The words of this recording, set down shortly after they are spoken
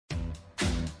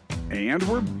And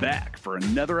we're back for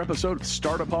another episode of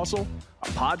Startup Hustle, a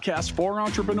podcast for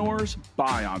entrepreneurs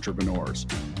by entrepreneurs.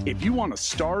 If you want to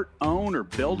start, own, or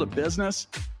build a business,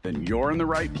 then you're in the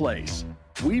right place.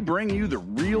 We bring you the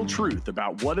real truth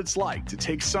about what it's like to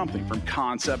take something from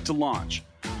concept to launch.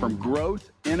 From growth,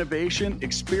 innovation,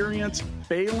 experience,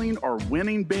 failing, or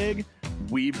winning big,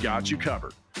 we've got you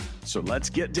covered. So let's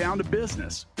get down to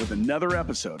business with another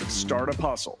episode of Startup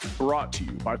Hustle, brought to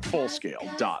you by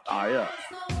Fullscale.io.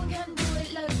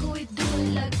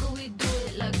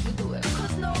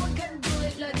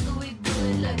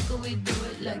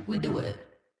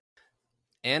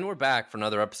 And we're back for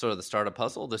another episode of the Startup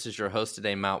Hustle. This is your host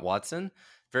today, Matt Watson.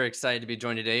 Very excited to be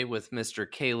joined today with Mr.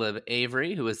 Caleb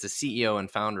Avery, who is the CEO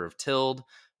and founder of Tilled.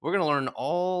 We're going to learn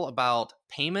all about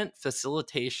payment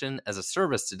facilitation as a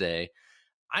service today.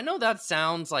 I know that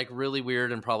sounds like really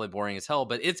weird and probably boring as hell,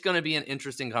 but it's going to be an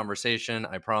interesting conversation.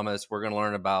 I promise. We're going to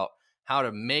learn about how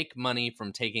to make money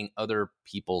from taking other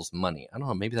people's money. I don't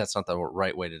know, maybe that's not the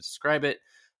right way to describe it,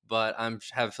 but I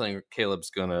have a feeling Caleb's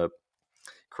going to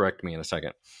correct me in a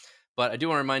second. But I do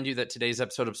want to remind you that today's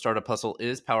episode of Startup Hustle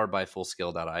is powered by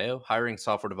Fullscale.io. Hiring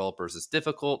software developers is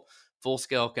difficult.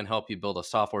 Fullscale can help you build a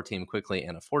software team quickly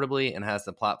and affordably and has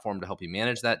the platform to help you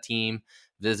manage that team.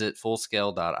 Visit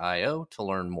Fullscale.io to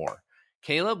learn more.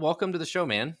 Caleb, welcome to the show,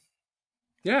 man.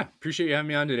 Yeah, appreciate you having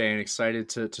me on today, and excited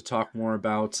to talk more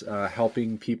about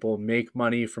helping people make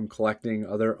money from collecting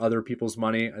other people's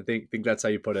money. I think that's how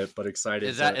you put it, but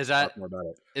excited to talk more about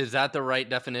it. Is that the right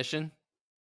definition?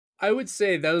 I would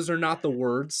say those are not the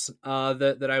words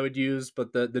that I would use,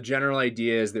 but the general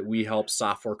idea is that we help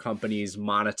software companies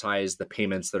monetize the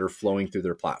payments that are flowing through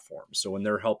their platform. So when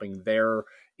they're helping their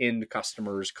end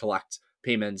customers collect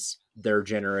payments, they're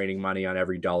generating money on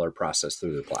every dollar processed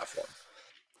through the platform.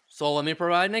 So let me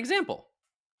provide an example.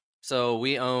 So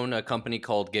we own a company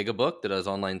called Gigabook that does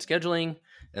online scheduling.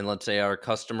 And let's say our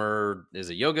customer is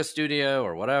a yoga studio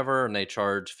or whatever, and they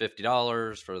charge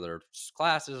 $50 for their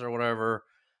classes or whatever.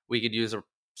 We could use a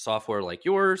software like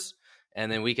yours,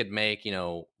 and then we could make,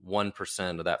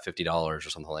 1% of that $50 or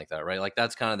something like that, right? Like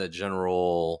that's kind of the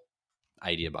general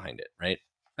idea behind it, right?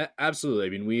 Absolutely. I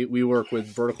mean, we work with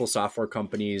vertical software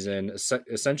companies and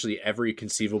essentially every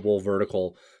conceivable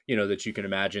vertical, that you can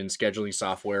imagine. Scheduling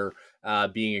software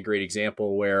being a great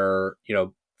example where,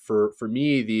 for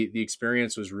me, the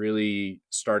experience was really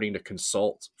starting to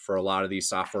consult for a lot of these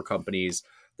software companies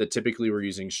that typically were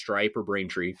using Stripe or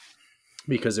Braintree,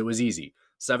 because it was easy.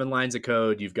 7 lines of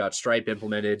code, you've got Stripe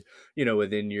implemented,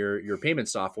 within your payment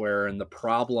software. And the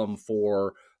problem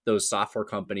for those software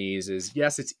companies is,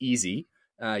 yes, it's easy.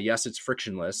 Yes, it's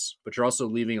frictionless, but you're also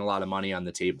leaving a lot of money on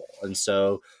the table. And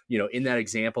so, in that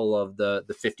example of the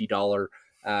 $50,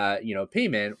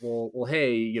 payment, well,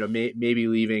 hey, maybe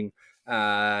leaving,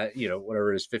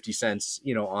 whatever it is, 50 cents,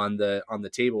 on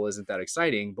the table isn't that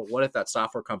exciting. But what if that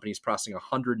software company is processing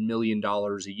 $100 million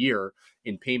a year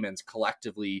in payments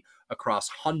collectively across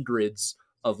hundreds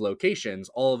of locations?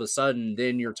 All of a sudden,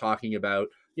 then you're talking about,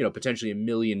 potentially $1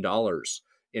 million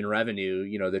in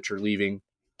revenue, that you're leaving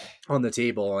on the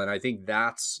table. And I think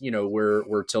that's,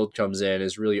 where Tilt comes in,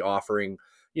 is really offering,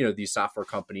 these software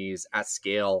companies at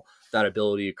scale that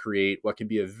ability to create what can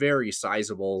be a very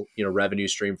sizable, revenue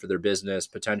stream for their business,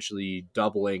 potentially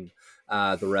doubling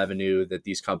the revenue that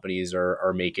these companies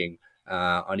are making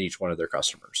on each one of their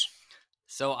customers.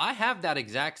 So I have that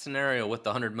exact scenario with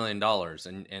the $100 million,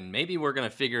 and maybe we're going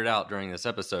to figure it out during this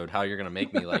episode, how you're going to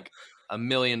make me like $1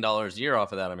 million a year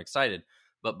off of that. I'm excited.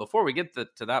 But before we get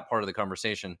to that part of the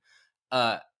conversation,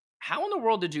 how in the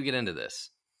world did you get into this?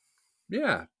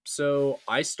 Yeah. So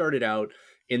I started out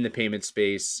in the payment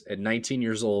space at 19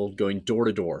 years old, going door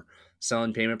to door,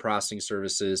 selling payment processing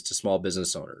services to small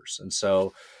business owners. And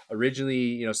so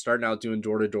originally, starting out doing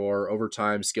door to door, over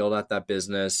time scaled out that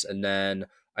business. And then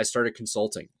I started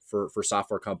consulting for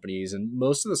software companies. And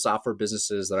most of the software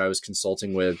businesses that I was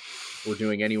consulting with were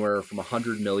doing anywhere from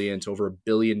 100 million to over $1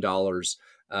 billion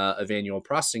of annual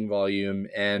processing volume.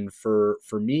 And for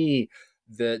me,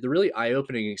 the really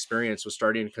eye-opening experience was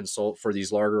starting to consult for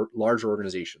these large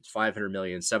organizations, 500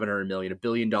 million, 700 million, $1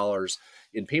 billion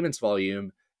in payments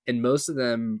volume. And most of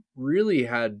them really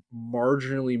had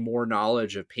marginally more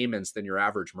knowledge of payments than your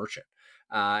average merchant.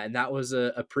 And that was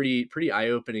a pretty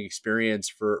eye-opening experience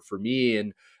for me.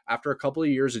 And after a couple of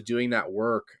years of doing that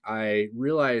work, I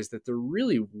realized that there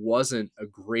really wasn't a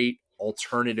great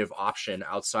alternative option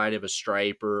outside of a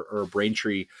Stripe or a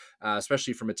Braintree,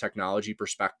 especially from a technology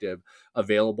perspective,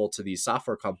 available to these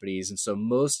software companies. And so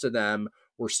most of them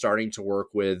we're starting to work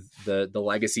with the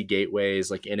legacy gateways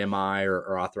like NMI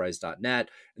or Authorize.net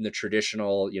and the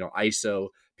traditional, ISO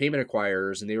payment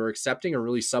acquirers, and they were accepting a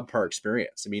really subpar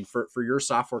experience. I mean, for your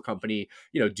software company,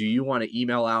 do you want to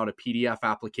email out a PDF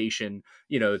application,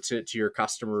 to your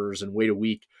customers and wait a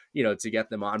week, to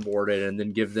get them onboarded and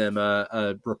then give them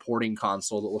a reporting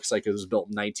console that looks like it was built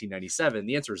in 1997?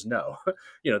 The answer is no.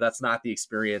 That's not the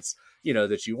experience,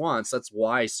 that you want. So that's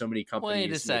why so many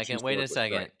companies. Wait a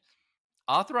second.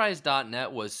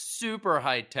 Authorize.net was super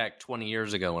high tech 20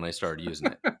 years ago when I started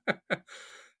using it.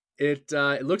 It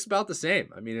looks about the same.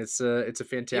 I mean, it's a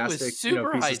fantastic, it was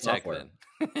super piece high of tech software.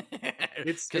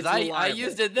 It's because I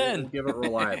used it then. We'll give it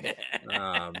reliable.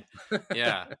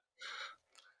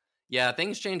 Yeah,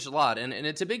 things changed a lot, and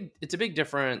it's a big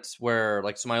difference where,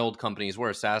 like, so my old companies,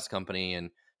 we're a SaaS company, and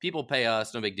people pay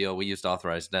us, no big deal. We used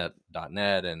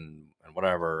Authorize.net and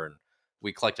whatever, and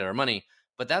we collected our money.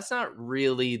 But that's not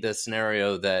really the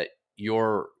scenario that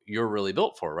you're really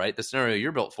built for, right? The scenario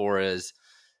you're built for is,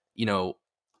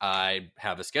 I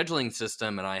have a scheduling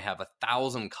system and I have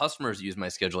 1,000 customers use my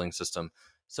scheduling system.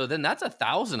 So then that's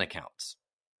 1,000 accounts.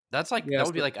 That's like, that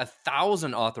would be like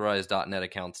 1,000 Authorize.net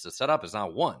accounts to set up. It's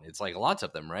not one, it's like lots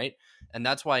of them, right? And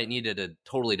that's why it needed a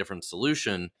totally different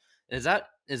solution. Is that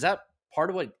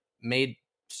part of what made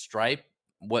Stripe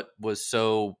what was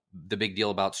so the big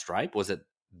deal about Stripe? Was it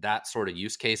that sort of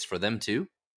use case for them too?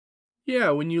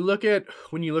 Yeah, when you look at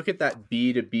that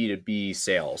B2B2B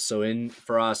sale, so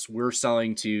for us, we're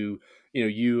selling to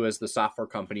you as the software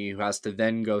company who has to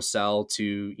then go sell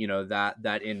to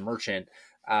that end merchant.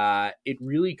 It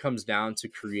really comes down to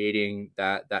creating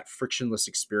that frictionless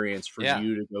experience for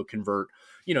you to go convert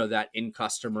that end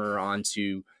customer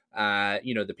onto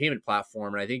the payment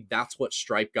platform, and I think that's what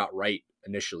Stripe got right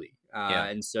initially.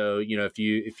 And so if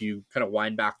you kind of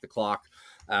wind back the clock,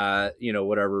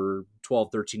 whatever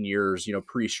 12, 13 years,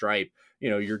 pre-Stripe,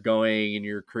 you're going and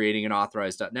you're creating an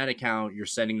Authorize.net account, you're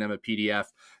sending them a PDF,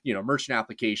 merchant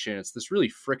application. It's this really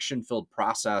friction-filled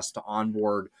process to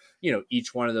onboard,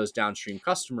 each one of those downstream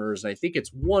customers. And I think it's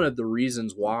one of the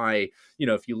reasons why,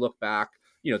 if you look back,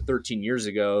 13 years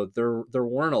ago, there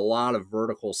weren't a lot of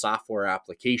vertical software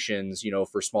applications,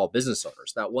 for small business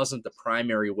owners. That wasn't the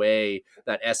primary way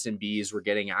that SMBs were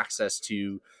getting access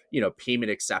to, payment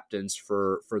acceptance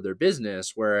for their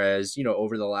business. Whereas,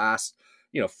 over the last,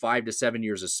 5 to 7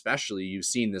 years, especially, you've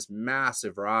seen this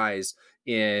massive rise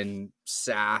in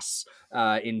SaaS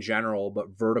in general, but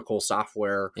vertical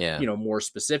software, more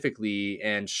specifically.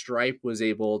 And Stripe was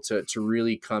able to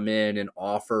really come in and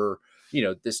offer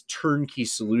this turnkey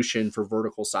solution for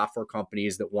vertical software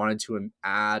companies that wanted to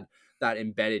add that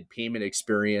embedded payment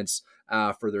experience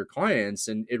for their clients.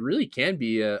 And it really can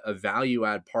be a value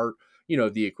add part,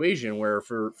 of the equation, where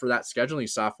for that scheduling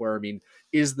software, I mean,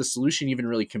 is the solution even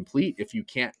really complete if you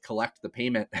can't collect the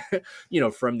payment,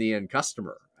 from the end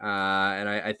customer? And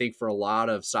I think for a lot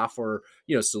of software,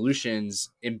 solutions,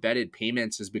 embedded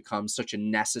payments has become such a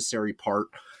necessary part,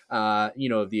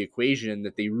 of the equation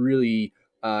that they really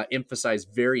emphasize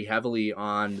very heavily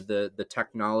on the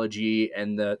technology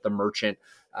and the merchant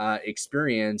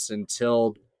experience.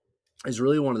 Until is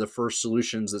really one of the first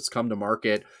solutions that's come to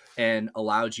market and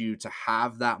allowed you to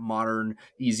have that modern,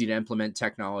 easy to implement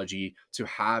technology, to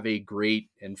have a great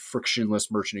and frictionless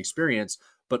merchant experience,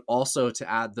 but also to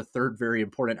add the third very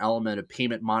important element of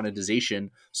payment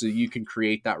monetization, so that you can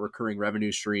create that recurring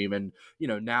revenue stream. And,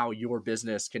 now your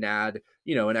business can add,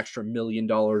 an extra $1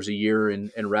 million a year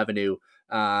in revenue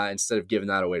instead of giving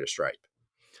that away to Stripe.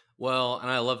 Well, and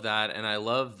I love that. And I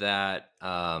love that,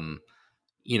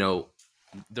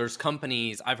 there's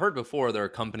companies I've heard before. There are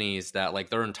companies that, like,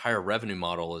 their entire revenue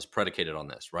model is predicated on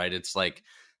this, right? It's like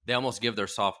they almost give their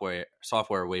software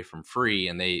away from free,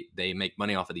 and they make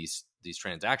money off of these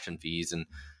transaction fees, and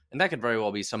that could very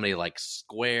well be somebody like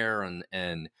Square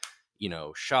and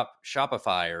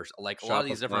Shopify, or like a lot of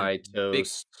these different big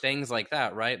things like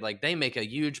that, right? Like, they make a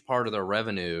huge part of their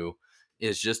revenue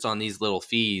is just on these little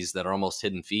fees that are almost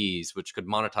hidden fees, which could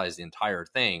monetize the entire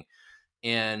thing.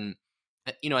 And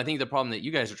I think the problem that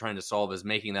you guys are trying to solve is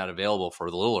making that available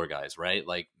for the littler guys, right?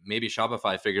 Like, maybe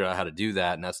Shopify figured out how to do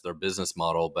that, and that's their business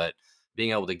model. But being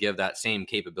able to give that same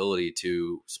capability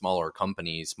to smaller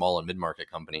companies, small and mid-market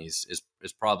companies,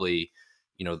 is probably,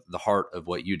 the heart of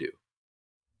what you do.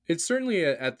 It's certainly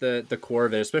at the core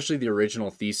of it, especially the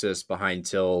original thesis behind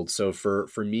Tilled. So for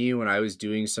me, when I was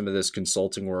doing some of this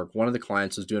consulting work, one of the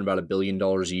clients was doing about $1 billion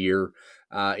a year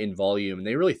in volume, and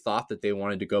they really thought that they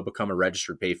wanted to go become a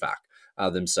registered PayFac.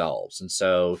 themselves. And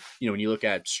so, when you look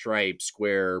at Stripe,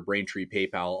 Square, Braintree,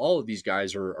 PayPal, all of these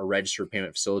guys are registered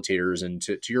payment facilitators. And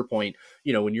to your point,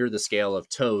 when you're the scale of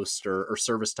Toast or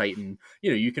Service Titan,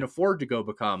 you can afford to go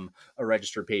become a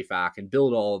registered PayFac and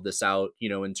build all of this out,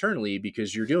 internally,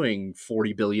 because you're doing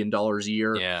 $40 billion a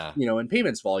year, in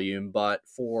payments volume. But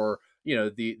for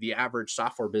the average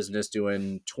software business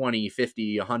doing 20,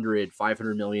 50, 100,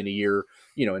 500 million a year,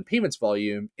 in payments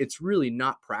volume, it's really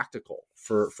not practical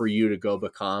for you to go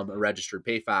become a registered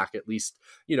PayFac, at least,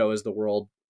 as the world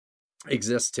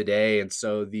exists today. And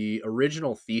so the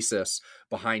original thesis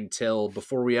behind Tild,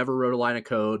 before we ever wrote a line of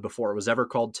code, before it was ever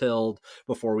called Tild,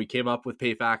 before we came up with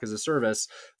PayFac as a service,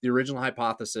 the original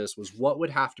hypothesis was what would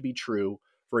have to be true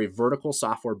for a vertical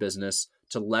software business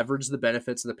to leverage the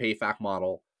benefits of the PayFac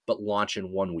model, but launch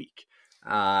in 1 week.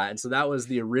 And so that was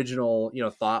the original,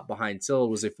 thought behind Tild,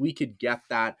 was if we could get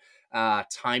that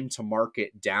time to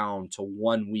market down to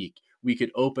 1 week, we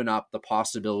could open up the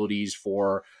possibilities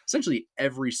for essentially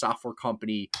every software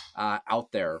company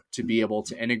out there to be able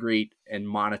to integrate and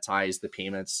monetize the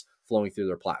payments flowing through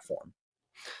their platform.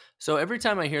 So every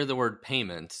time I hear the word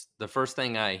payments, the first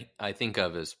thing I think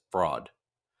of is fraud.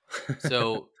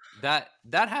 So that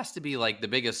has to be like the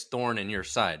biggest thorn in your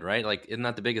side, right? Like, isn't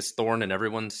that the biggest thorn in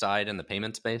everyone's side in the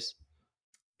payment space?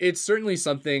 It's certainly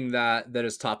something that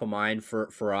is top of mind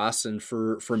for us. And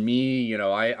for me,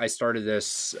 I started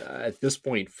this at this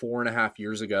point 4.5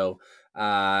 years ago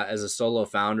as a solo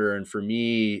founder. And for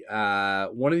me,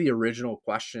 one of the original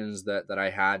questions that I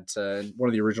had to, one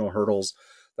of the original hurdles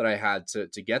that I had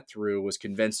to get through was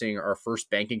convincing our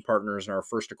first banking partners and our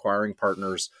first acquiring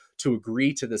partners to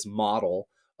agree to this model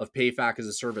of PayFac as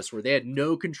a service, where they had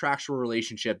no contractual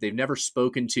relationship. They've never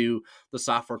spoken to the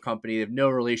software company. They have no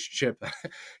relationship,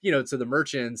 to the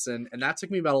merchants. And that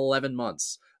took me about 11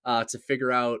 months to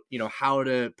figure out, how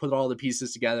to put all the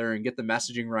pieces together and get the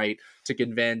messaging right to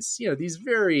convince, these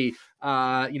very,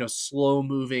 slow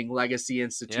moving legacy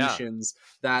institutions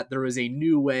that there was a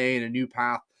new way and a new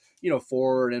path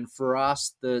forward. And for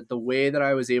us, the way that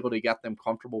I was able to get them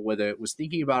comfortable with it was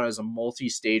thinking about it as a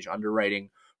multi-stage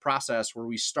underwriting process, where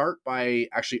we start by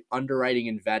actually underwriting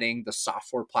and vetting the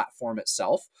software platform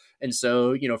itself. And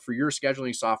so, for your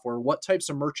scheduling software, what types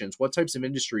of merchants, what types of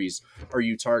industries are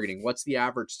you targeting? What's the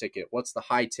average ticket? What's the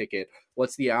high ticket?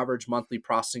 What's the average monthly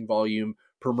processing volume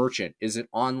per merchant? Is it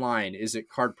online? Is it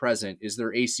card present? Is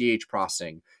there ACH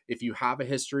processing? If you have a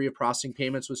history of processing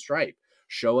payments with Stripe,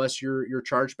 show us your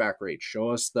chargeback rate. Show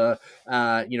us the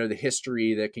the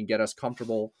history that can get us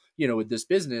comfortable with this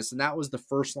business. And that was the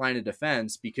first line of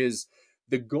defense, because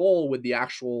the goal with the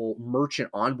actual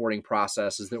merchant onboarding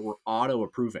process is that we're auto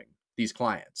approving these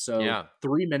clients. So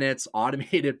 3 minutes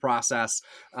automated process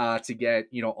to get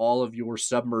all of your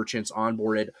sub merchants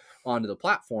onboarded onto the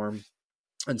platform.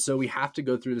 And so we have to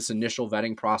go through this initial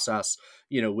vetting process,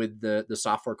 with the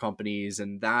software companies,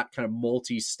 and that kind of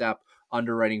multi-step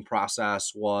underwriting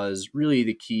process was really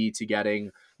the key to getting,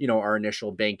 our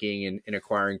initial banking and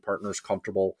acquiring partners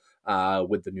comfortable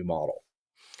with the new model.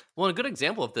 Well, a good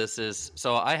example of this is,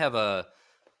 so I have a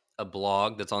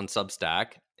blog that's on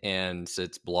Substack, and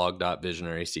it's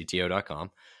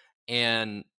blog.visionarycto.com,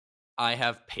 and I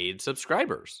have paid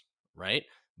subscribers, right?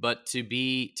 But to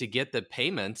get the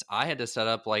payments, I had to set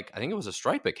up, I think it was a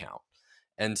Stripe account.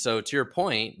 And so to your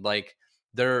point,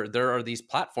 there are these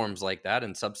platforms like that,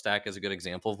 and Substack is a good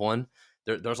example of one.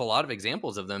 There's a lot of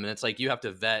examples of them, and it's like you have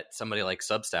to vet somebody like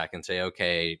Substack and say,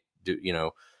 okay, do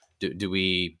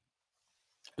we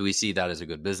see that as a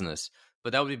good business?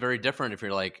 But that would be very different if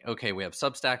you're like, okay, we have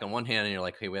Substack on one hand, and you're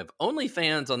like, hey, we have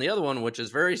OnlyFans on the other one, which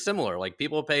is very similar. Like,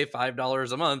 people pay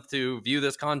 $5 a month to view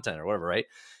this content or whatever, right?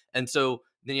 And so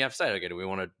then you have to decide, okay, do we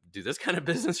want to do this kind of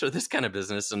business or this kind of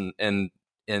business, and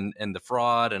the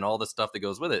fraud and all the stuff that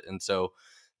goes with it. And so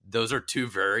those are two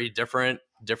very different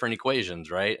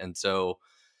equations, right? And so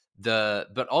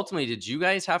but ultimately, did you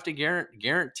guys have to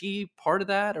guarantee part of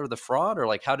that, or the fraud, or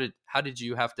how did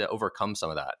you have to overcome some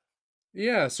of that?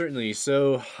 Yeah, certainly.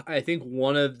 So I think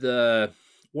one of the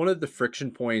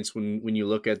friction points when you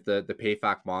look at the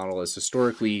PayFac model is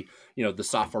historically, the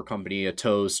software company, a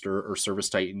Toast or Service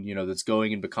Titan, that's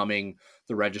going and becoming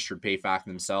the registered PayFac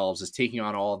themselves, is taking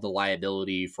on all of the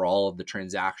liability for all of the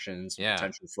transactions,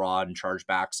 potential fraud and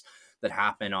chargebacks that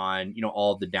happen on,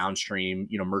 all of the downstream,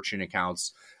 merchant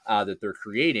accounts that they're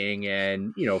creating.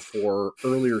 And, for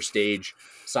earlier stage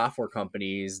software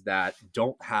companies that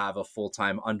don't have a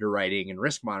full-time underwriting and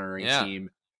risk monitoring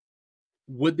team,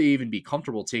 would they even be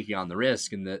comfortable taking on the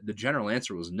risk? And the general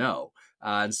answer was no.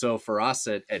 And so for us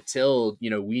at Tild,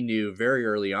 we knew very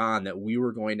early on that we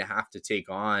were going to have to take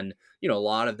on, a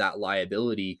lot of that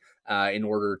liability in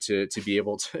order to be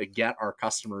able to get our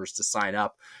customers to sign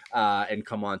up and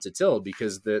come on to Tild,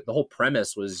 because the whole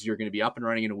premise was you're going to be up and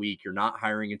running in a week. You're not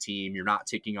hiring a team. You're not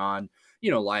taking on,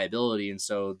 liability. And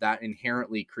so that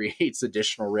inherently creates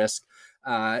additional risk,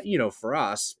 for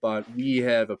us. But we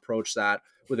have approached that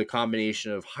with a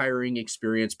combination of hiring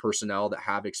experienced personnel that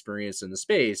have experience in the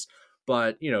space,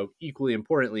 but equally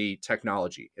importantly,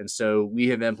 technology. And so we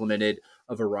have implemented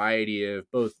a variety of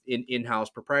both in-house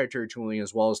proprietary tooling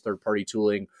as well as third-party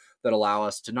tooling that allow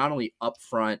us to not only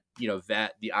upfront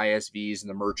vet the ISVs and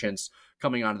the merchants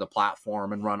coming onto the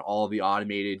platform and run all of the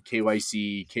automated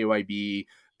KYC, KYB,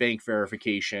 bank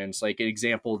verifications. Like an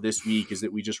example this week is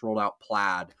that we just rolled out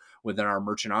Plaid within our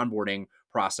merchant onboarding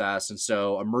process. And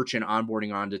so a merchant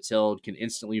onboarding onto Tild can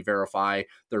instantly verify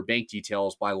their bank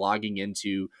details by logging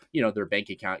into, their bank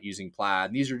account using Plaid.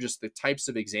 And these are just the types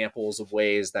of examples of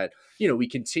ways that, we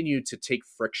continue to take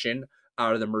friction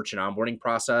out of the merchant onboarding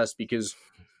process, because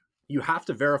you have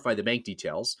to verify the bank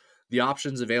details. The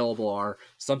options available are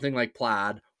something like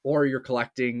Plaid, or you're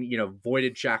collecting,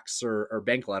 voided checks or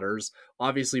bank letters.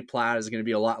 Obviously, Plaid is going to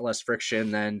be a lot less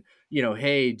friction than,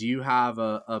 hey, do you have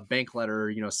a bank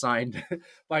letter, signed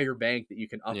by your bank that you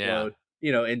can upload,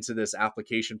 into this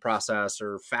application process,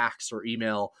 or fax or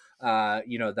email,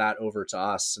 that over to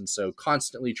us. And so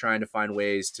constantly trying to find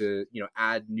ways to,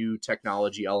 add new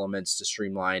technology elements to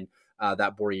streamline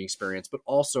that boarding experience, but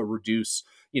also reduce,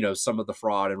 some of the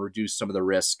fraud and reduce some of the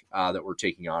risk that we're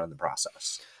taking on in the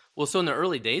process. Well, so in the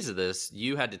early days of this,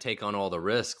 you had to take on all the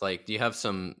risk. Like, do you have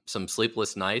some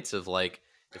sleepless nights of like,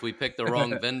 if we pick the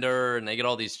wrong vendor and they get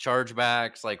all these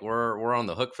chargebacks, like we're on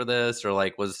the hook for this? Or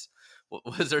like, was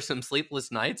there some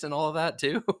sleepless nights and all of that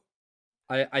too?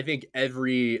 I think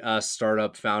every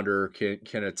startup founder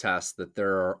can attest that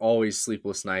there are always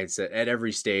sleepless nights at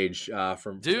every stage.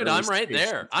 Dude, I'm right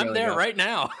there. I'm there right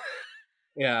now.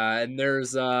 Yeah, and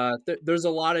there's a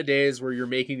lot of days where you're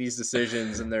making these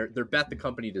decisions, and they're bet the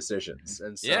company decisions.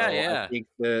 And so I think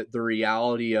the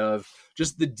reality of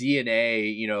just the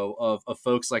DNA, of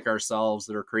folks like ourselves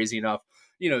that are crazy enough,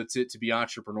 to be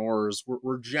entrepreneurs,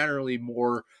 we're generally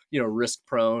more, risk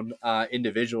prone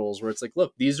individuals, where it's like,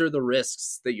 look, these are the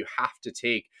risks that you have to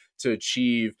take to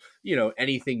achieve,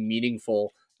 anything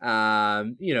meaningful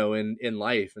in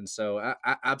life. And so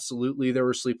absolutely there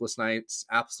were sleepless nights.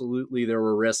 Absolutely there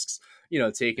were risks,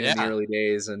 taken in the early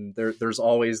days. And there's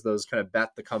always those kind of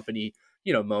bet the company,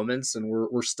 moments. And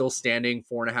we're still standing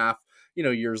 4.5,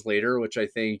 years later, which I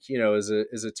think,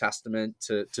 is a testament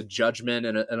to judgment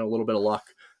and a little bit of luck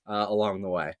along the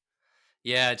way.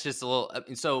 Yeah, it's just a little.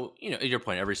 So at your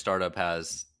point, every startup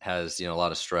has a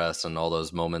lot of stress and all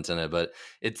those moments in it, but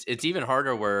it's even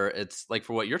harder where it's like,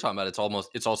 for what you're talking about, it's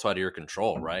also out of your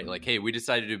control, right? Like, hey, we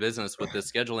decided to do business with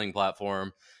this scheduling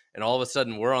platform, and all of a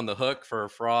sudden we're on the hook for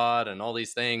fraud and all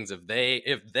these things if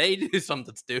they do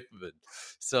something stupid.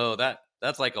 So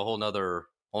that's like a whole nother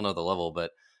level. But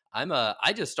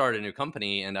I just started a new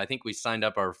company, and I think we signed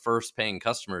up our first paying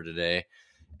customer today.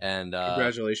 And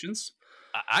congratulations.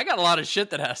 I got a lot of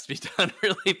shit that has to be done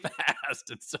really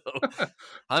fast. And so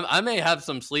I may have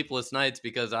some sleepless nights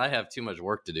because I have too much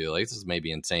work to do. Like, this is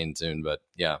maybe insane soon, but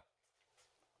yeah,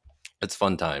 it's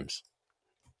fun times.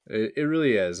 It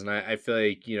really is. And I feel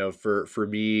like, for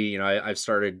me, I've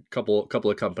started a couple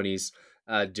of companies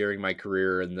during my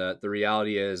career. And the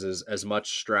reality is as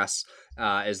much stress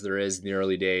as there is in the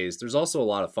early days, there's also a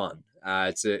lot of fun.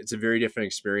 It's a very different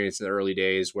experience in the early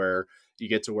days, where you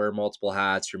get to wear multiple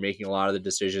hats. You're making a lot of the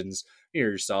decisions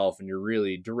yourself, and you're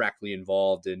really directly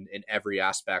involved in every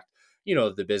aspect,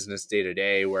 of the business day to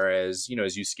day. Whereas,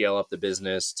 as you scale up the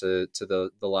business to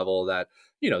the level that,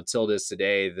 Tild is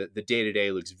today, the day to day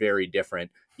looks very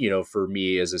different, for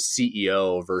me as a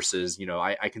CEO versus,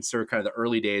 I consider kind of the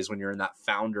early days when you're in that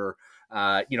founder,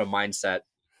 mindset.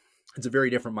 It's a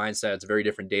very different mindset. It's a very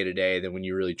different day to day than when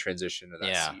you really transition to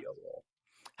that CEO role.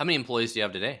 How many employees do you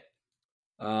have today?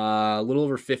 A little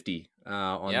over 50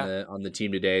 on the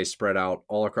team today, spread out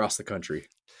all across the country.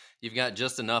 You've got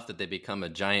just enough that they become a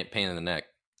giant pain in the neck.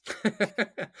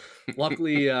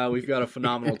 Luckily, we've got a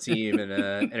phenomenal team and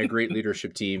a great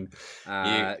leadership team,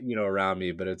 around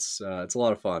me. But it's a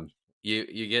lot of fun.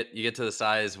 You get to the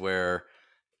size where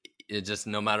it just,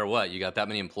 no matter what, you got that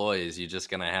many employees, you're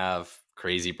just gonna have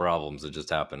crazy problems that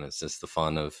just happen. It's just the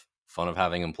fun of fun of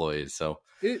having employees. So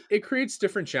it creates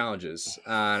different challenges.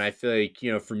 And I feel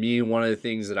like, for me, one of the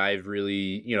things that I've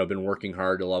really, been working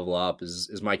hard to level up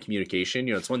is my communication.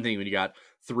 It's one thing when you got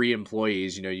 3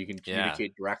 employees, you can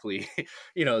communicate directly,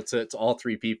 to all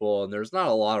 3 people. And there's not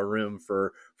a lot of room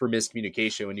for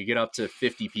miscommunication. When you get up to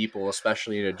 50 people,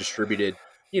 especially in a distributed,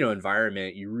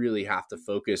 environment, you really have to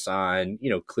focus on,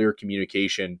 clear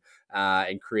communication,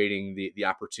 and creating the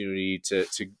opportunity to,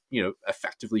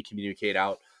 effectively communicate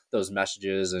out those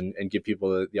messages and give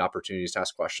people the opportunities to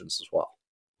ask questions as well.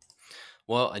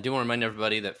 Well, I do want to remind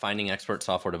everybody that finding expert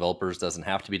software developers doesn't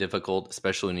have to be difficult,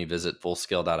 especially when you visit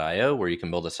fullscale.io, where you can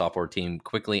build a software team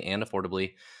quickly and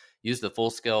affordably. Use the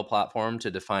Fullscale platform to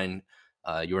define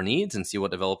your needs and see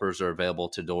what developers are available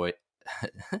to do.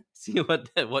 See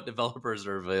what developers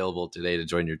are available today to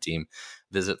join your team.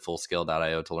 Visit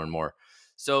fullscale.io to learn more.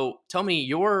 So tell me,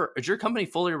 is your company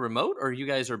fully remote, or you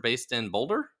guys are based in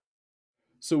Boulder?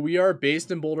 So we are based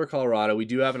in Boulder, Colorado. We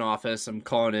do have an office. I'm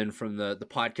calling in from the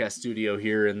podcast studio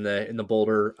here in the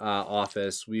Boulder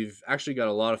office. We've actually got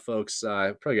a lot of folks,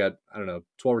 probably got, 12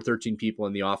 or 13 people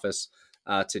in the office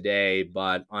today,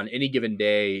 but on any given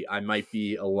day, I might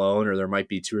be alone, or there might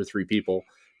be 2 or 3 people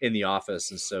in the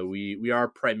office. And so we are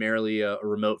primarily a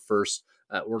remote first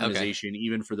organization,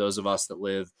 even for those of us that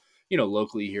live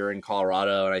locally here in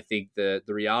Colorado. And I think the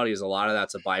reality is a lot of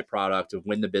that's a byproduct of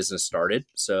when the business started.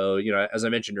 So, as I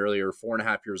mentioned earlier,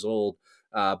 4.5 years old,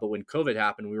 but when COVID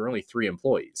happened, we were only 3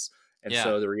 employees. And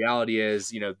so the reality is,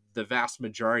 the vast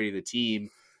majority of the team,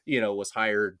 was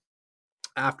hired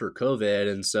after COVID.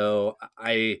 And so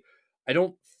I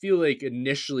don't feel like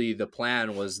initially the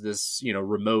plan was this,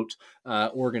 remote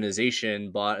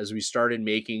organization, but as we started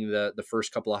making the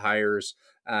first couple of hires,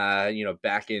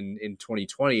 back in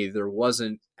 2020, there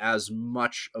wasn't as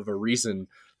much of a reason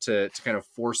to kind of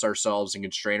force ourselves and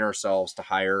constrain ourselves to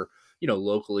hire,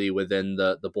 locally within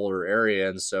the Boulder area.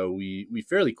 And so we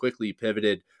fairly quickly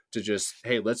pivoted to just,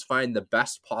 hey, let's find the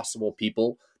best possible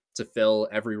people to fill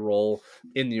every role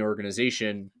in the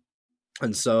organization.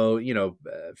 And so,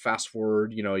 fast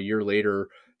forward, a year later,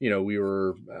 we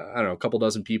were, a couple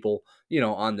dozen people,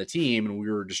 on the team, and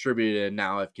we were distributed and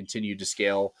now have continued to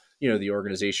scale, the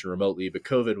organization remotely. But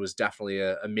COVID was definitely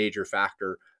a major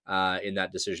factor in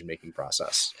that decision-making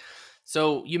process.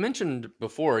 So you mentioned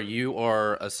before you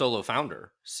are a solo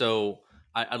founder. So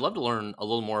I'd love to learn a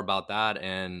little more about that.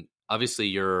 And obviously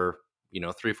you're,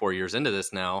 3-4 years into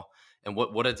this now. And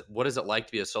what is it like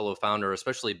to be a solo founder,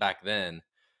 especially back then?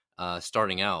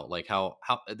 Starting out, like how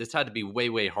this had to be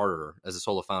way harder as a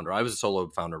solo founder. I was a solo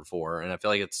founder before, and I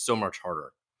feel like it's so much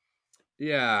harder.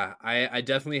 Yeah, I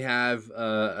definitely have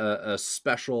a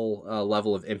special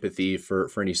level of empathy for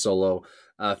any solo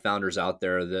founders out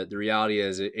there. The reality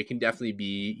is it can definitely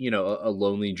be, a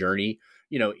lonely journey.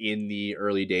 In the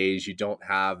early days, you don't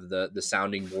have the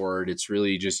sounding board. It's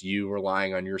really just you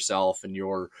relying on yourself and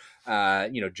your,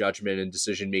 judgment and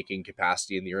decision-making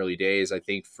capacity in the early days. I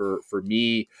think for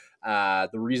me, the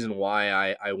reason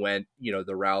why I went,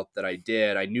 the route that I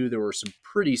did, I knew there were some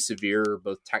pretty severe,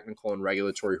 both technical and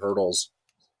regulatory hurdles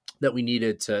that we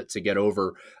needed to get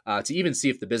over to even see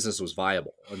if the business was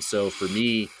viable. And so for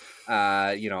me,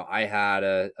 I had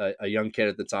a young kid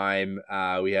at the time.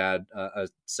 We had a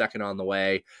second on the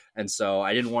way. And so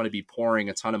I didn't want to be pouring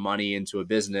a ton of money into a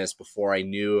business before I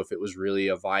knew if it was really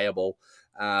a viable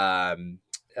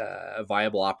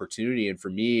opportunity. And for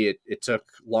me, it took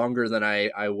longer than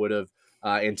I would have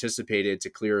anticipated to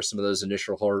clear some of those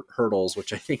initial hurdles,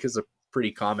 which I think is a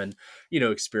pretty common,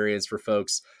 experience for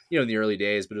folks, in the early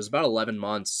days. But it was about 11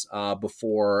 months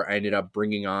before I ended up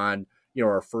bringing on,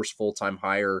 our first full-time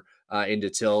hire into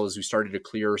Till, as we started to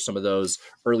clear some of those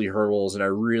early hurdles. And I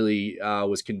really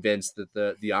was convinced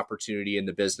that the opportunity in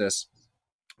the business,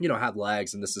 had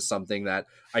legs. And this is something that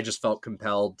I just felt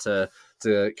compelled to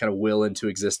kind of will into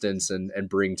existence and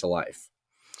bring to life.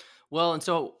 Well, and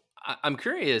so I'm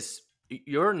curious,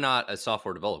 you're not a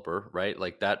software developer, right?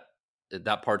 Like that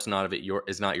part's not of it.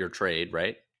 Is not your trade,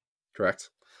 right? Correct.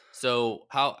 So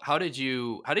how did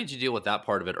you deal with that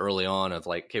part of it early on, of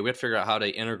like, okay, we have to figure out how to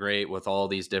integrate with all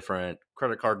these different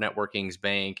credit card networkings,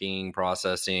 banking,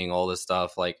 processing, all this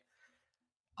stuff. Like,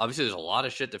 obviously there's a lot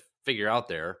of shit to figure out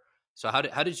there. So how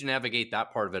did you navigate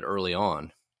that part of it early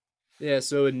on? Yeah,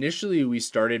 so initially we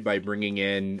started by bringing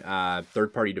in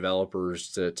third-party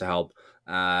developers to help,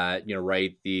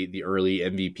 write the early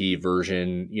MVP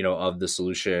version, of the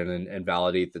solution and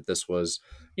validate that this was,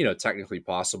 technically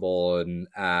possible. And,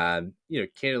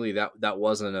 candidly, that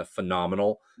wasn't a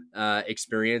phenomenal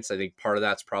experience. I think part of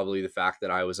that's probably the fact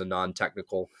that I was a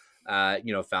non-technical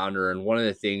founder. And one of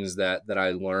the things that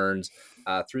I learned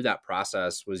through that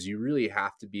process was you really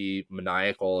have to be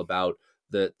maniacal about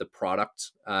the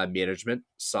product management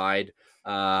side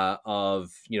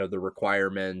of the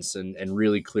requirements, and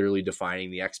really clearly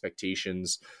defining the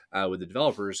expectations with the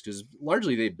developers, because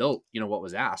largely they built what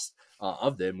was asked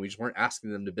of them. We just weren't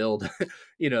asking them to build the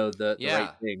right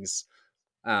Yeah. things.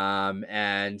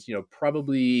 And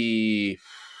probably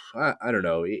I don't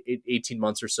know, 18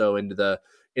 months or so into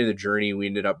the journey, we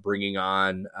ended up bringing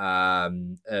on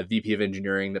a VP of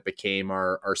engineering that became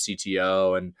our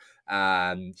CTO,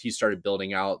 and he started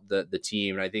building out the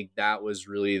team. And I think that was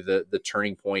really the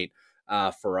turning point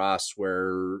for us,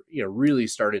 where really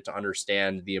started to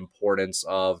understand the importance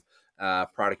of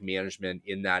product management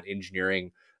in that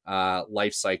engineering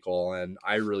life cycle. And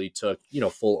I really took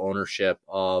full ownership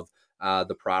of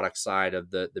the product side of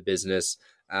the business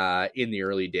in the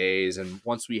early days. And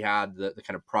once we had the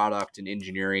kind of product and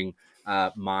engineering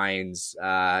minds,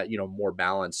 more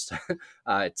balanced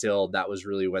till that was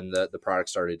really when the product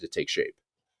started to take shape.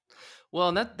 Well,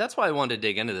 and that's why I wanted to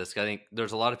dig into this. I think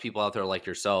there's a lot of people out there like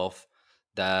yourself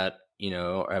that,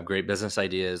 have great business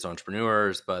ideas,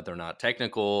 entrepreneurs, but they're not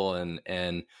technical.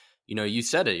 And you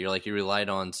said it, you're like, you relied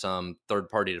on some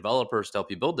third-party developers to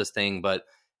help you build this thing, but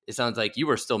it sounds like you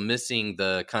were still missing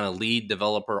the kind of lead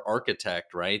developer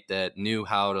architect, right? That knew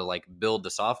how to like build the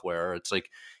software. It's like,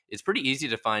 it's pretty easy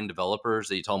to find developers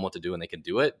that you tell them what to do and they can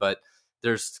do it, but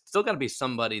there's still got to be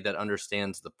somebody that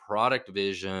understands the product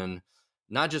vision,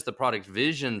 not just the product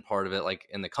vision part of it, like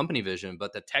in the company vision,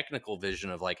 but the technical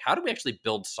vision of like, how do we actually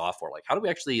build software? Like, how do we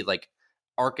actually like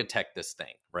architect this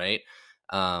thing? Right.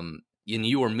 And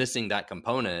you were missing that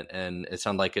component, and it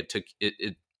sounded like it took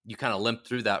it you kind of limped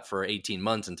through that for 18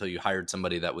 months until you hired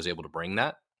somebody that was able to bring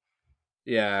that.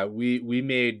 Yeah, we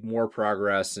made more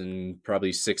progress in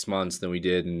probably 6 months than we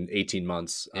did in 18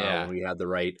 months when we had the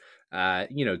right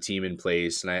team in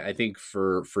place. And I think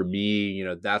for me,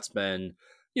 that's been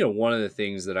one of the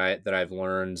things that I've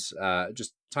learned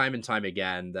just time and time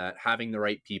again, that having the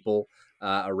right people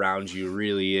around you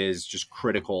really is just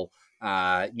critical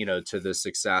to the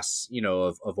success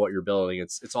of what you're building.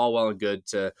 It's all well and good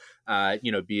to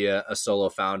be a solo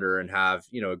founder and have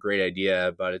a great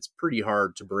idea, but it's pretty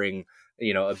hard to bring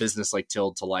a business like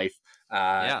Tilled to life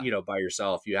by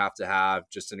yourself. You have to have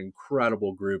just an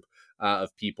incredible group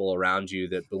of people around you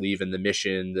that believe in the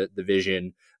mission, the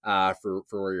vision for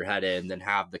where you're headed, and then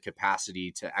have the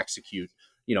capacity to execute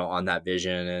on that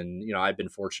vision. And I've been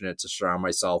fortunate to surround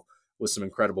myself with some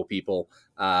incredible people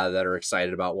that are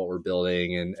excited about what we're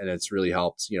building, and it's really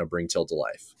helped bring Tilled to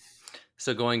life.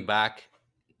 So going back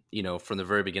from the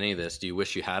very beginning of this, do you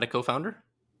wish you had a co-founder?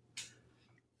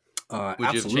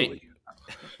 Absolutely.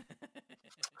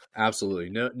 Absolutely.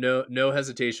 No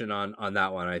hesitation on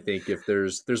that one. I think if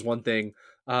there's one thing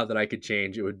that I could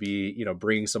change, it would be,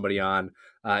 bringing somebody on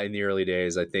in the early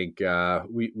days. I think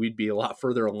we'd be a lot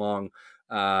further along,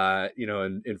 in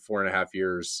 4.5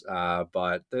 years.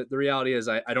 But the reality is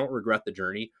I don't regret the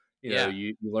journey.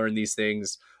 You learn these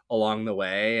things along the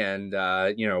way, and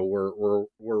we're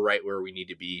right where we need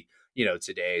to be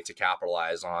today to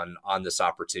capitalize on this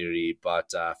opportunity.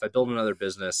 But if I build another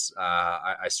business,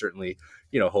 I certainly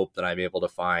hope that I'm able to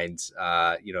find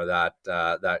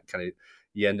that kind of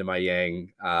yin to my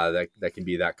yang that can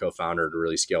be that co-founder to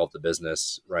really scale up the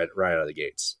business right out of the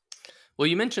gates. Well,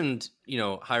 you mentioned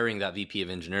hiring that VP of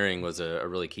engineering was a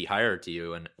really key hire to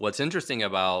you. And what's interesting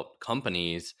about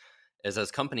companies is,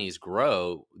 as companies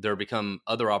grow, there become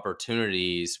other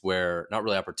opportunities where, not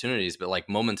really opportunities, but like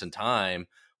moments in time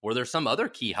where there's some other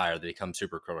key hire that becomes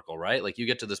super critical, right? Like you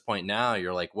get to this point now,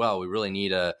 you're like, well, we really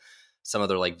need some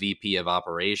other like VP of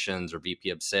operations or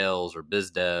VP of sales or biz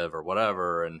dev or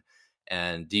whatever. And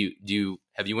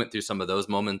have you went through some of those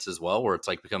moments as well, where it's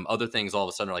like become other things all of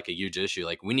a sudden are like a huge issue?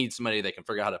 Like, we need somebody that can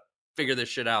figure out how to figure this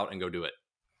shit out and go do it.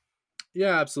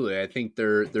 Yeah, absolutely. I think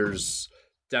there's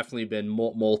definitely been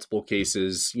multiple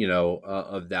cases,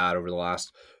 of that over the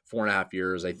last 4.5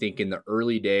 years. I think in the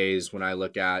early days, when I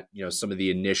look at, some of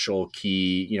the initial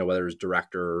key, whether it was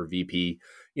director or VP,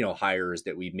 hires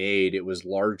that we made, it was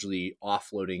largely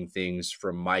offloading things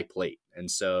from my plate.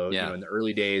 And so, in the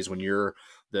early days, when you're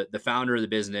the founder of the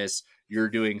business, you're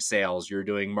doing sales, you're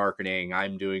doing marketing,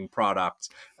 I'm doing product.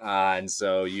 And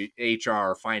so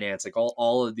HR, finance, like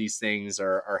all of these things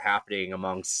are happening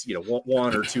amongst,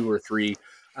 one or two or three,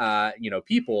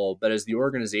 people. But as the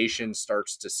organization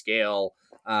starts to scale,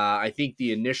 I think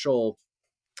the initial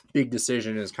big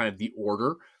decision is kind of the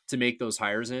order make those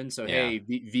hires in. So, Yeah. hey,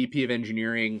 VP of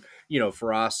engineering,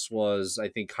 for us was, I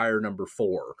think, hire number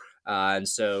 4. And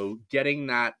so getting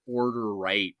that order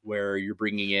right, where you're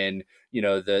bringing in,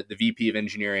 the VP of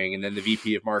engineering, and then the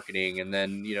VP of marketing, and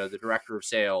then, the director of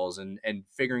sales, and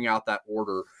figuring out that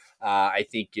order, I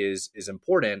think is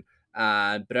important.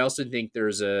 But I also think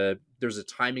there's a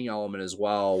timing element as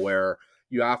well, where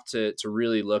you have to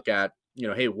really look at,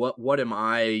 hey, what am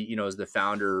I, as the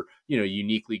founder,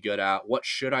 uniquely good at? What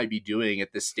should I be doing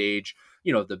at this stage,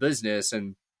 of the business?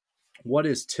 And what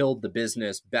is Tild the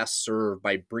business best served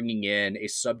by bringing in a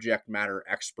subject matter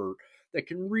expert that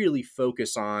can really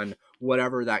focus on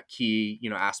whatever that key,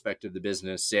 aspect of the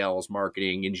business: sales,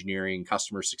 marketing, engineering,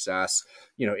 customer success,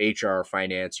 HR,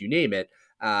 finance, you name it.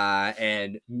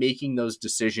 And making those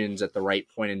decisions at the right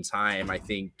point in time, I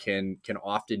think can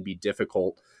often be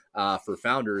difficult for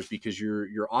founders, because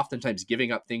you're oftentimes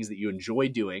giving up things that you enjoy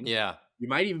doing. Yeah. You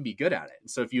might even be good at it.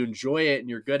 And so if you enjoy it and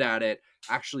you're good at it,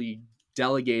 actually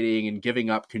delegating and giving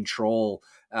up control,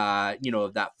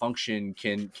 of that function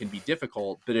can be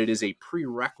difficult, but it is a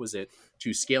prerequisite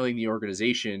to scaling the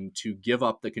organization to give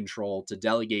up the control, to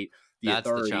delegate the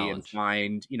authority, and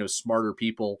find, smarter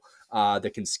people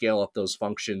that can scale up those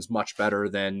functions much better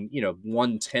than,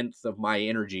 1/10 of my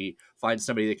energy. Find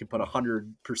somebody that can put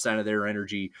 100% of their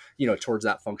energy, towards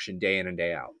that function day in and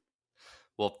day out.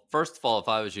 Well, first of all, if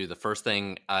I was you, the first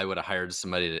thing I would have hired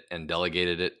somebody and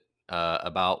delegated it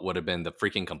about would have been the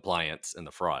freaking compliance and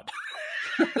the fraud.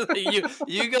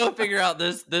 you go figure out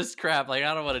this crap. Like,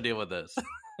 I don't want to deal with this.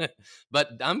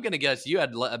 But I'm gonna guess you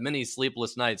had many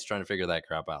sleepless nights trying to figure that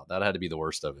crap out. That had to be the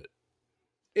worst of it.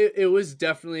 It was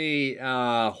definitely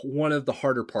one of the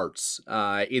harder parts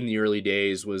in the early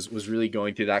days, was really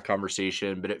going through that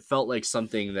conversation, but it felt like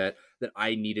something that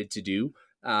I needed to do.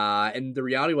 And the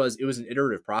reality was, it was an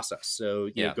iterative process. So,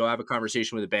 go have a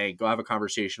conversation with a bank, go have a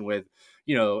conversation with,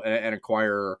 an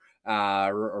acquirer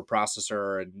or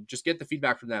processor, and just get the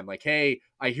feedback from them. Like, hey,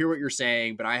 I hear what you're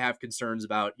saying, but I have concerns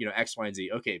about, X, Y, and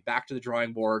Z. Okay, back to the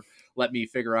drawing board. Let me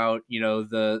figure out,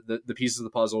 the pieces of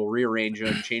the puzzle, rearrange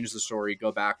them, change the story,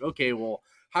 go back. Okay, well,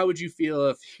 how would you feel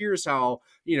if here's how,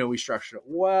 we structured it?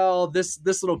 Well, this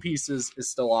little piece is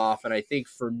still off. And I think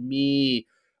for me,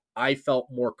 I felt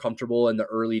more comfortable in the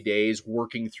early days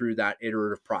working through that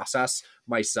iterative process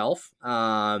myself,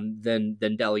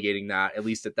 than delegating that, at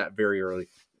least at that very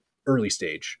early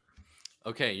stage.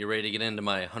 Okay, you ready to get into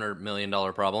my $100 million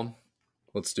problem?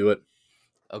 Let's do it.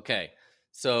 Okay,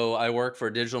 so I work for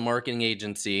a digital marketing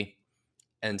agency,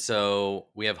 and so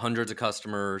we have hundreds of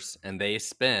customers, and they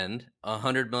spend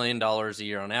 $100 million a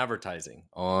year on advertising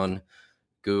on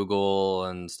Google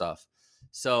and stuff.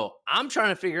 So I'm trying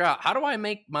to figure out, how do I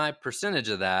make my percentage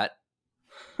of that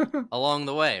along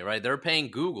the way, right? They're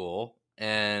paying Google,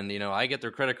 and, I get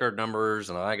their credit card numbers,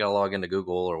 and I got to log into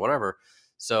Google or whatever.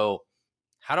 So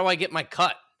how do I get my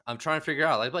cut? I'm trying to figure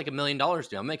out, like $1 million.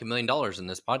 I'll make $1 million in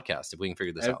this podcast if we can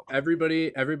figure this out.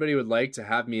 Everybody would like to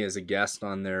have me as a guest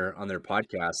on their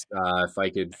podcast. If I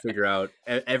could figure out,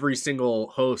 every single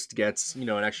host gets, an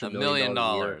extra $1 million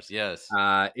a year, yes,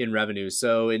 in revenue.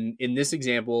 So in this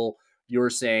example, you're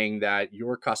saying that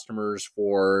your customers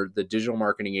for the digital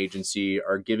marketing agency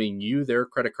are giving you their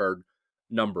credit card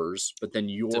numbers, but then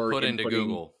you're into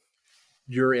Google.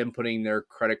 You're inputting their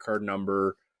credit card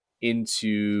number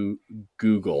into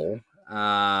Google.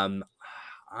 I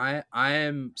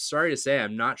am sorry to say,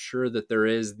 I'm not sure that there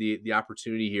is the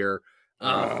opportunity here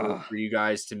for you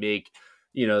guys to make,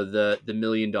 the $1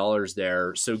 million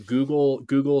there. So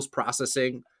Google's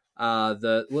processing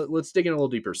let's dig in a little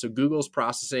deeper. So Google's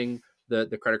processing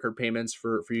the credit card payments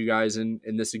for you guys in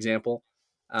this example.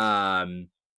 And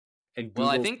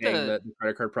Google's paying the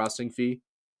credit card processing fee.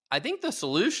 I think the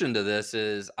solution to this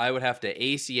is I would have to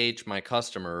ACH my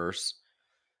customers,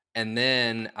 and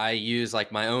then I use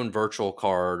like my own virtual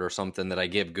card or something that I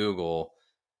give Google,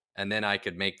 and then I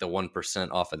could make the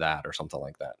 1% off of that or something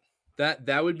like that.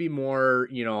 That would be more,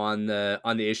 on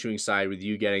the issuing side, with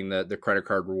you getting the credit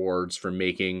card rewards for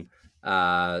making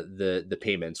the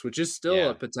payments, which is still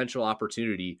a potential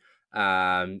opportunity,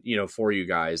 for you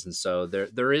guys. And so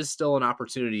there is still an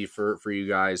opportunity for you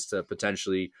guys to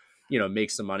potentially,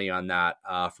 make some money on that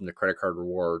from the credit card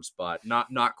rewards, but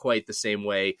not quite the same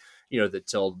way, that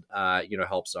Tild,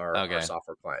 helps our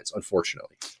software clients,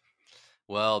 unfortunately.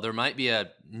 Well, there might be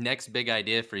a next big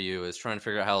idea for you, is trying to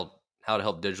figure out how to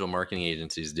help digital marketing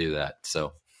agencies do that.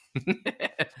 So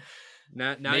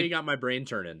now you got my brain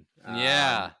turning.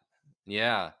 Yeah.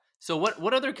 So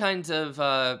what other kinds of,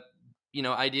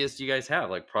 ideas do you guys have,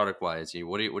 like product wise?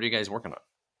 What are you guys working on?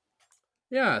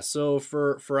 Yeah, so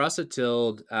for us at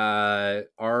Tild,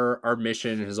 our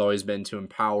mission has always been to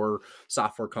empower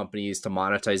software companies to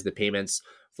monetize the payments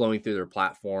flowing through their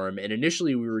platform. And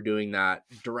initially, we were doing that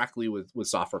directly with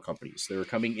software companies. They were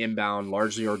coming inbound,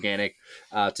 largely organic,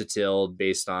 to Tild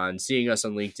based on seeing us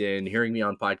on LinkedIn, hearing me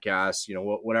on podcasts,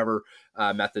 whatever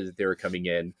method that they were coming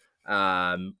in.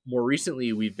 More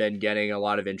recently, we've been getting a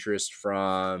lot of interest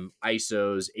from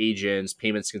ISOs, agents,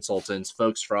 payments consultants,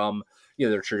 folks from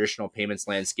their traditional payments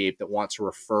landscape that want to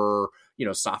refer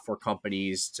software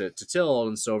companies to Tild.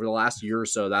 And so over the last year or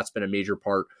so, that's been a major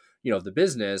part of the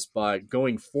business. But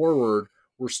going forward,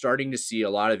 we're starting to see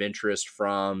a lot of interest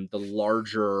from the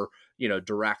larger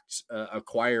direct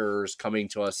acquirers coming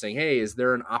to us saying, hey, is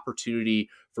there an opportunity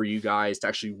for you guys to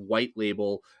actually white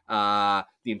label the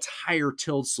entire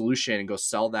Tild solution and go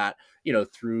sell that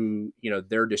through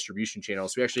their distribution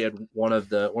channels? So we actually had one of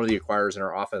the acquirers in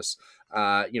our office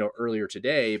earlier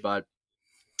today. But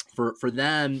for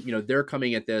them, they're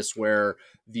coming at this where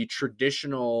the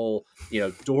traditional,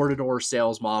 door-to-door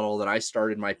sales model that I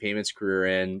started my payments career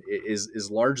in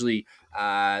is largely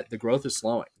the growth is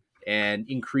slowing. And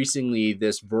increasingly,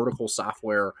 this vertical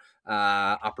software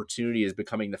opportunity is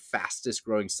becoming the fastest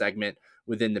growing segment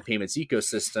within the payments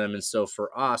ecosystem. And so for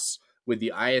us, with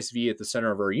the ISV at the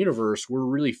center of our universe, we're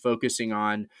really focusing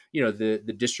on,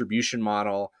 the distribution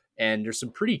model. And there's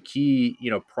some pretty key,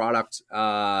 product,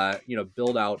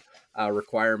 build out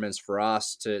requirements for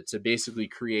us to basically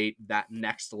create that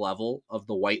next level of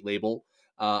the white label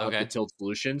of the Tild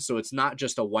solution. So it's not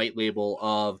just a white label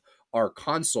of our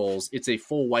consoles; it's a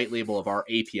full white label of our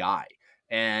API.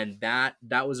 And that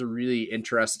was a really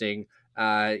interesting,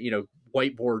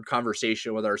 whiteboard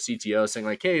conversation with our CTO, saying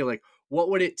like, hey, like, what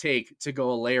would it take to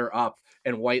go a layer up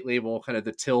and white label kind of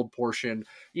the Tild portion,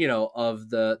 of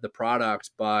the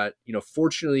product? But,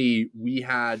 fortunately we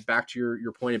had, back to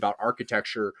your point about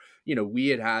architecture, we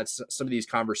had some of these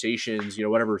conversations,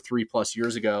 3+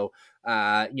 years ago,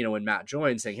 when Matt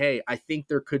joined, saying, hey, I think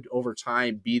there could over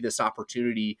time be this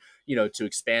opportunity, to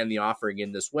expand the offering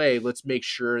in this way. Let's make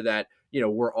sure that,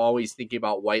 we're always thinking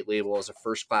about white label as a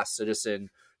first-class citizen,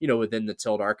 within the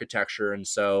Tild architecture. And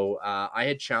so I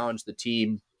had challenged the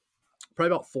team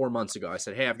probably about 4 months ago. I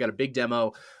said, hey, I've got a big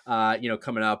demo,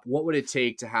 coming up. What would it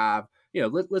take to have,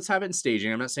 let's have it in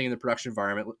staging. I'm not saying in the production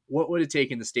environment. What would it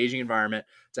take in the staging environment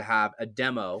to have a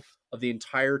demo of the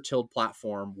entire Tild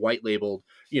platform white labeled,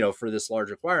 for this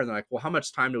large acquirer? And they're like, well, how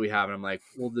much time do we have? And I'm like,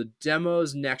 well, the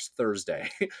demo's next Thursday.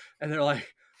 And they're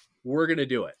like, we're going to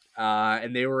do it.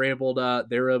 And they were able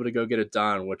to go get it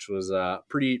done, which was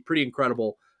pretty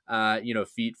incredible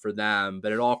feat for them.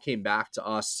 But it all came back to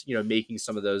us, making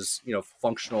some of those,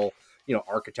 functional,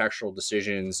 architectural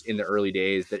decisions in the early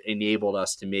days that enabled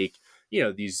us to make,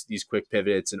 these quick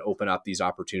pivots and open up these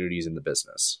opportunities in the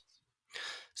business.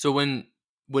 So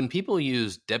when people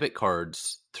use debit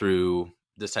cards through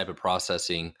this type of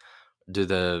processing, do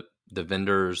the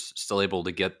vendors still able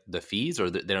to get the fees, or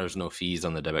there's no fees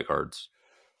on the debit cards?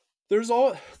 There's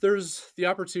the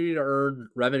opportunity to earn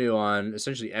revenue on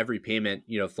essentially every payment,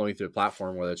 flowing through the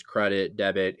platform, whether it's credit,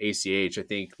 debit, ACH. I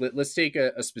think let's take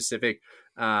a specific,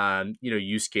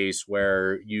 use case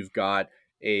where you've got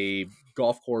a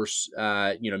golf course,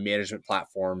 management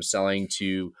platform selling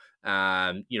to,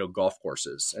 golf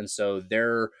courses. And so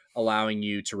they're allowing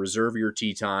you to reserve your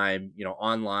tee time,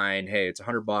 online. Hey, it's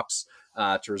 $100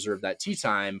 to reserve that tee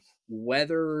time.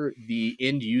 Whether the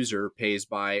end user pays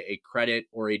by a credit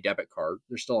or a debit card,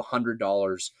 there's still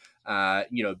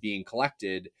 $100, being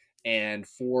collected. And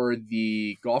for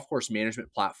the golf course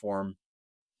management platform,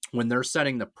 when they're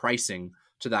setting the pricing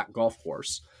to that golf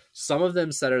course, some of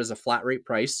them set it as a flat rate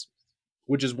price,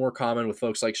 which is more common with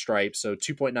folks like Stripe. So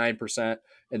 2.9%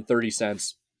 and 30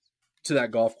 cents to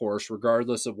that golf course,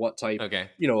 regardless of what type,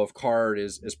 of card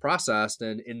is processed.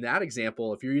 And in that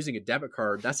example, if you're using a debit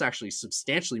card, that's actually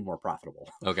substantially more profitable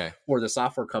for the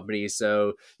software company.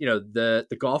 So,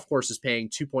 the golf course is paying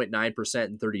 2.9%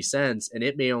 and 30 cents, and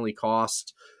it may only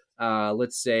cost,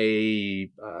 let's say,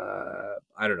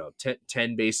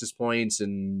 10 basis points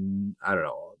and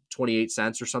 28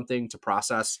 cents or something to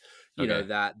process,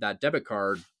 that debit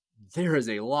card. There is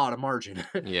a lot of margin,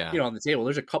 on the table.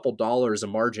 There's a couple dollars of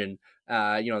margin,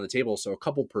 on the table. So a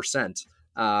couple percent,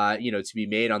 to be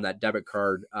made on that debit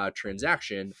card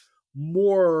transaction.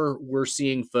 More, we're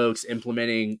seeing folks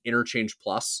implementing interchange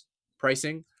plus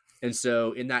pricing. And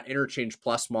so in that interchange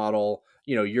plus model,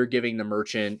 you're giving the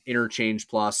merchant interchange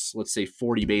plus, let's say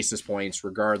 40 basis points,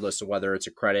 regardless of whether it's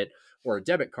a credit or a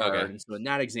debit card. And so in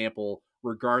that example,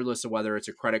 regardless of whether it's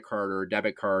a credit card or a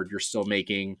debit card, you're still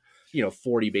making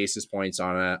 40 basis points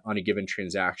on a given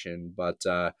transaction. But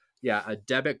yeah, a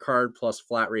debit card plus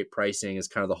flat rate pricing is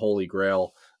kind of the holy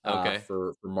grail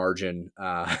for margin,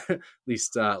 at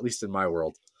least in my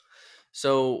world.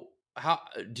 So how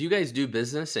do you guys do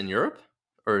business in Europe,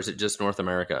 or is it just North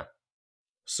America?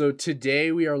 So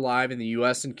today we are live in the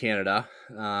U.S. and Canada,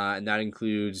 and that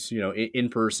includes, in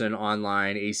person,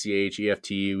 online, ACH, EFT.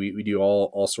 We do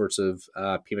all sorts of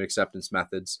payment acceptance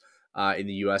methods in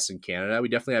the U.S. and Canada. We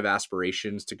definitely have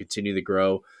aspirations to continue to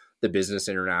grow the business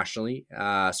internationally.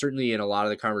 Certainly in a lot of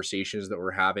the conversations that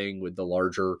we're having with the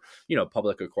larger,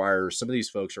 public acquirers, some of these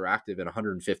folks are active in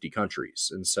 150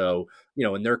 countries. And so,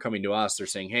 when they're coming to us, they're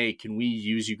saying, hey, can we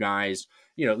use you guys,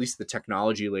 at least the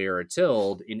technology layer at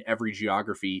Tild in every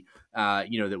geography,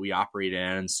 that we operate in.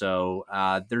 And so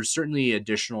there's certainly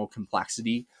additional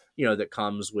complexity, that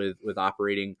comes with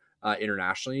operating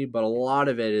internationally, but a lot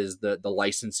of it is the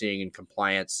licensing and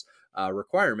compliance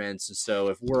requirements. And so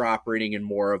if we're operating in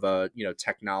more of a,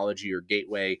 technology or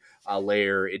gateway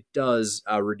layer, it does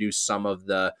reduce some of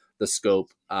the scope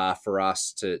for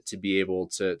us to be able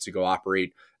to go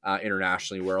operate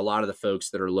internationally, where a lot of the folks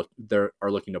that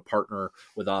are looking to partner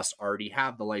with us already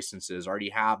have the licenses, already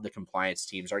have the compliance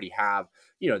teams, already have,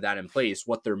 that in place.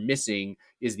 What they're missing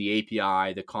is the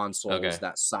API, the consoles,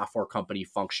 that software company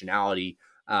functionality,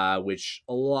 which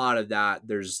a lot of that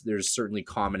there's certainly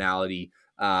commonality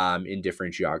in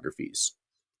different geographies.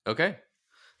 Okay.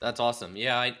 That's awesome.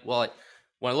 Yeah. When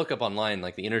I look up online,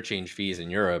 like the interchange fees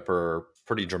in Europe are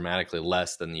pretty dramatically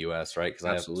less than the US, right? So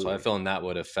I feel that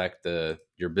would affect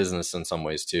your business in some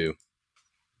ways too.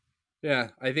 Yeah.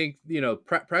 I think,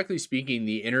 practically speaking,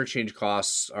 the interchange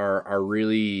costs are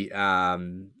really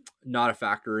not a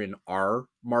factor in our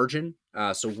margin.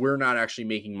 So we're not actually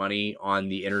making money on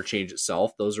the interchange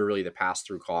itself. Those are really the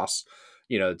pass-through costs,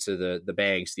 to the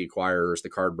banks, the acquirers, the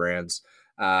card brands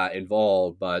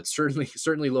involved, but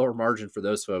certainly lower margin for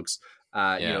those folks,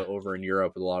 over in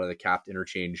Europe with a lot of the capped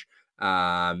interchange,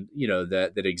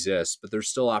 that exists. But there's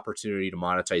still opportunity to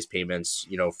monetize payments,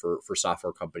 for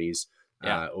software companies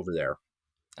over there.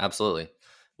 Absolutely.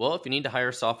 Well, if you need to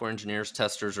hire software engineers,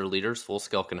 testers, or leaders,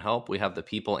 Fullscale can help. We have the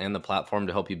people and the platform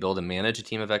to help you build and manage a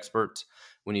team of experts.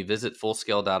 When you visit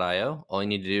fullscale.io, all you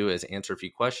need to do is answer a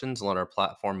few questions and let our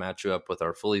platform match you up with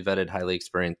our fully vetted, highly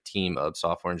experienced team of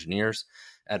software engineers.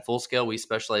 At Fullscale, we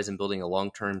specialize in building a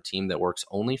long-term team that works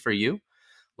only for you.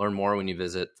 Learn more when you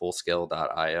visit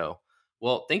fullscale.io.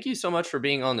 Well, thank you so much for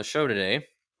being on the show today.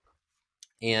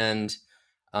 And,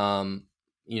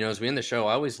 as we end the show,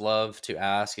 I always love to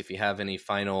ask if you have any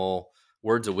final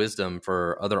words of wisdom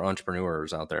for other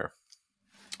entrepreneurs out there,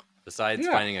 besides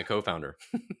finding a co-founder.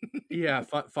 Yeah,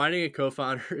 finding a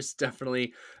co-founder is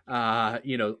definitely,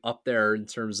 up there in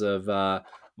terms of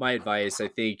my advice. I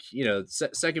think,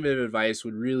 second bit of advice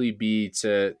would really be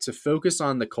to focus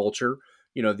on the culture,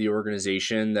 the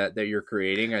organization that you're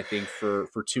creating. I think for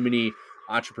too many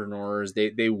entrepreneurs,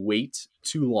 they wait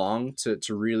too long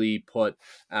to really put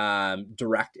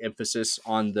direct emphasis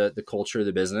on the culture of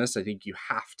the business. I think you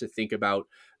have to think about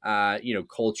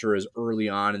culture as early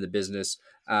on in the business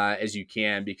as you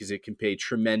can, because it can pay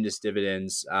tremendous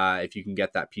dividends if you can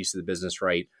get that piece of the business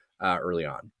right early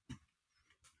on.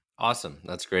 Awesome.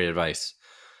 That's great advice.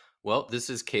 Well, this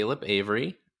is Caleb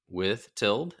Avery with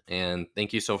Tild, and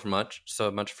thank you so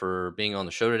much for being on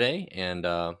the show today. And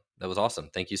that was awesome.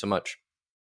 Thank you so much.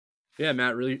 Yeah,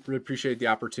 Matt, really appreciate the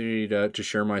opportunity to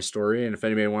share my story. And if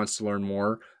anybody wants to learn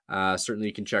more, certainly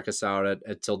you can check us out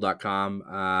at tild.com.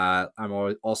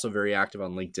 I'm also very active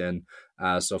on LinkedIn.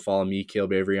 So follow me,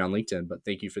 Caleb Avery, on LinkedIn. But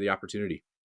thank you for the opportunity.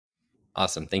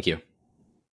 Awesome. Thank you.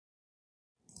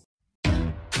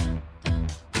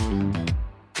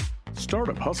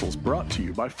 Startup Hustles brought to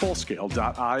you by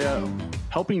Fullscale.io,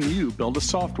 helping you build a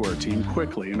software team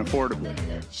quickly and affordably.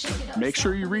 Make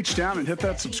sure you reach down and hit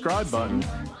that subscribe button,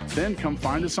 then come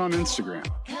find us on Instagram.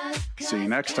 See you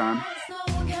next time.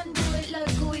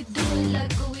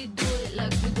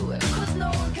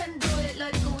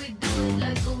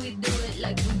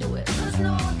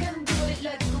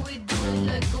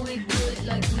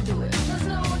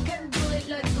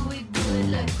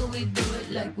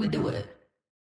 We do it.